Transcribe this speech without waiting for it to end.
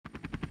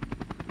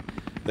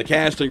The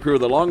cast and crew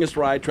of The Longest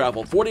Ride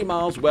traveled 40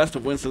 miles west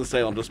of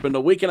Winston-Salem to spend a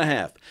week and a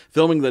half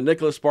filming the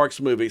Nicholas Sparks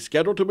movie,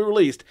 scheduled to be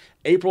released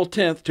April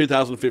 10,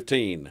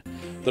 2015.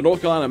 The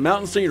North Carolina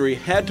mountain scenery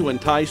had to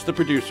entice the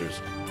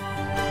producers.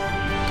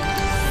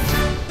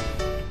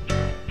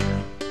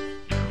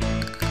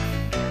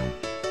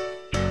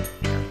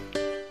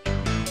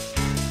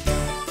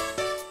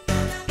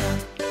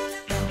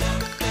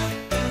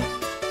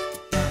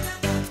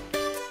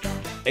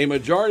 A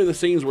majority of the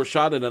scenes were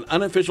shot in an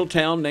unofficial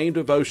town named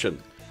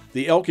Devotion.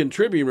 The Elkin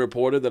Tribune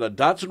reported that a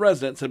Dotson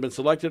residence had been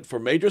selected for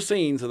major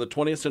scenes in the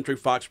 20th Century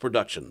Fox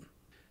production.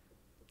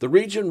 The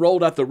region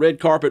rolled out the red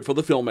carpet for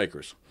the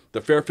filmmakers.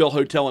 The Fairfield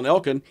Hotel in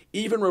Elkin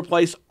even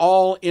replaced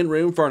all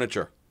in-room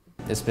furniture.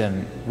 It's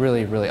been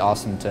really, really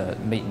awesome to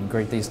meet and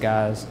greet these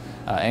guys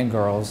and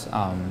girls.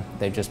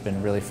 They've just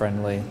been really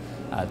friendly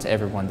to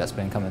everyone that's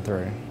been coming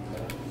through.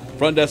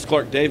 Front desk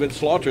clerk David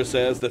Slaughter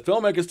says the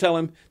filmmakers tell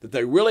him that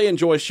they really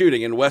enjoy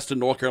shooting in Weston,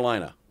 North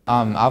Carolina.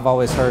 I've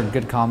always heard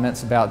good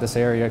comments about this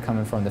area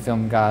coming from the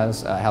film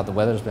guys, how the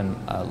weather's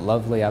been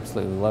lovely,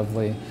 absolutely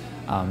lovely.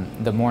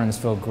 The mornings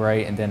feel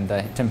great, and then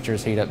the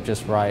temperatures heat up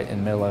just right in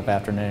the middle of the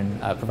afternoon.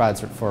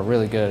 Provides for a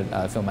really good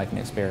filmmaking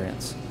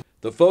experience.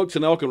 The folks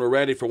in Elkin were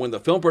ready for when the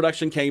film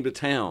production came to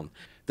town.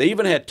 They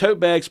even had tote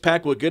bags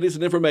packed with goodies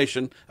and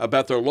information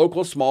about their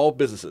local small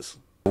businesses.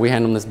 We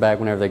hand them this bag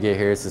whenever they get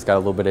here. It's just got a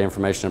little bit of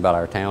information about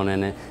our town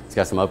in it. It's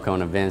got some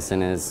upcoming events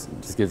in it. It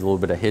just gives a little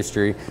bit of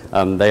history.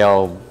 They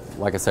all,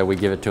 like I said, we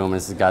give it to them.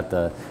 It's got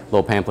the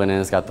little pamphlet in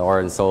it. It's got the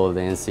art and soul of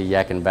the NC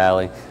Yadkin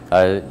Valley.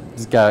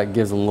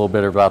 Gives them a little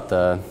bit about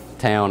the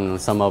town, and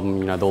some of them,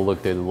 you know, they'll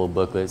look through the little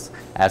booklets,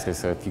 ask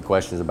us a few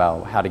questions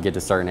about how to get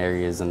to certain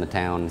areas in the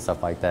town and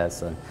stuff like that.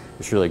 So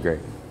it's really great.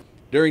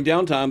 During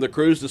downtime, the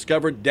crews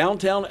discovered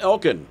downtown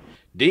Elkin,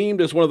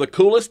 deemed as one of the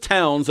coolest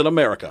towns in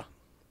America.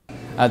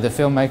 The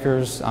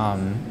filmmakers,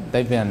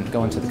 they've been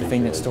going to the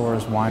convenience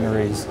stores,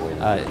 wineries,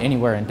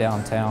 anywhere in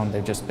downtown.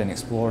 They've just been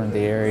exploring the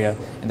area,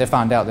 and they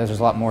find out there's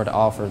a lot more to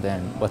offer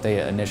than what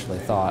they initially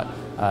thought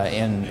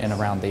in and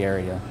around the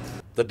area.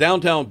 The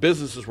downtown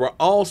businesses were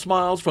all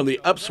smiles from the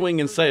upswing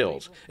in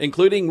sales,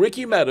 including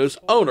Ricky Meadows,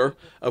 owner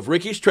of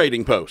Ricky's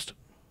Trading Post.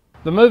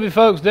 The movie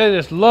folks, they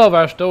just love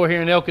our store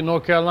here in Elkin,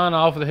 North Carolina,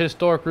 off of the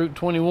historic Route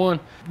 21.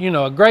 You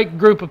know, a great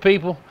group of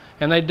people,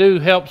 and they do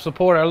help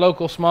support our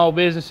local small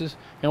businesses,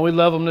 and we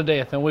love them to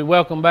death, and we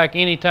welcome back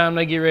anytime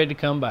they get ready to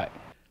come back.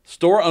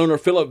 Store owner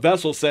Philip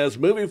Vessel says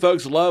movie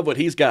folks love what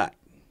he's got.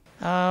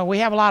 We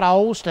have a lot of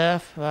old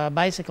stuff,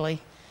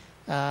 basically.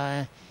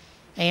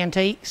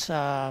 Antiques,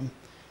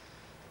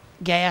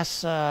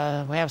 gas,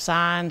 we have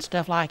signs,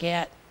 stuff like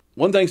that.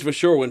 One thing's for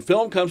sure, when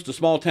film comes to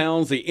small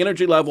towns, the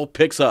energy level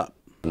picks up.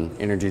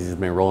 Energies has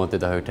been rolling through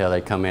the hotel. They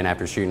come in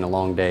after shooting a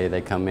long day. They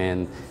come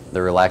in,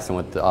 they're relaxing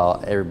with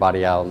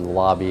everybody out in the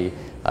lobby,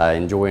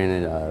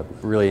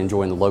 really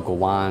enjoying the local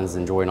wines,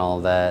 enjoying all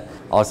of that.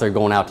 Also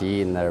going out to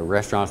eat in the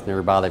restaurants and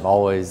everybody. They've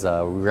always, we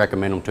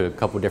recommend them to a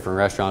couple different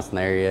restaurants in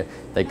the area.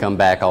 They come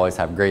back, always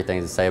have great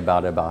things to say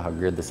about it, about how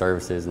good the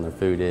service is and their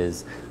food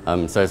is.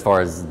 So as far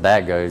as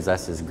that goes,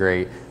 that's just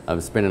great.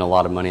 Spending a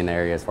lot of money in the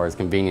area as far as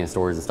convenience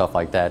stores and stuff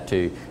like that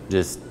too.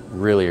 Just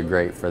really are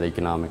great for the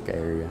economic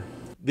area.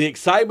 The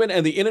excitement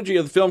and the energy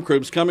of the film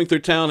crews coming through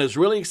town has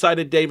really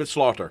excited David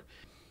Slaughter.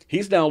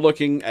 He's now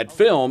looking at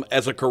film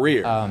as a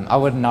career. I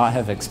would not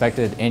have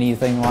expected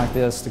anything like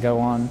this to go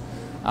on.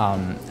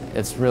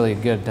 It's really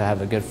good to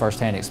have a good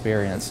first-hand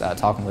experience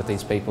talking with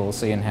these people,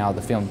 seeing how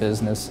the film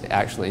business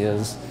actually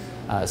is,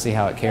 see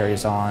how it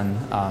carries on,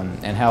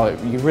 and how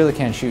you really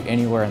can shoot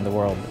anywhere in the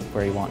world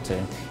where you want to.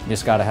 You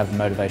just got to have the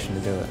motivation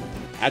to do it.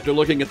 After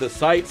looking at the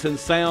sights and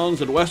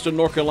sounds in Western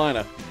North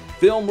Carolina,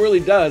 film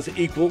really does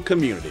equal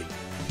community.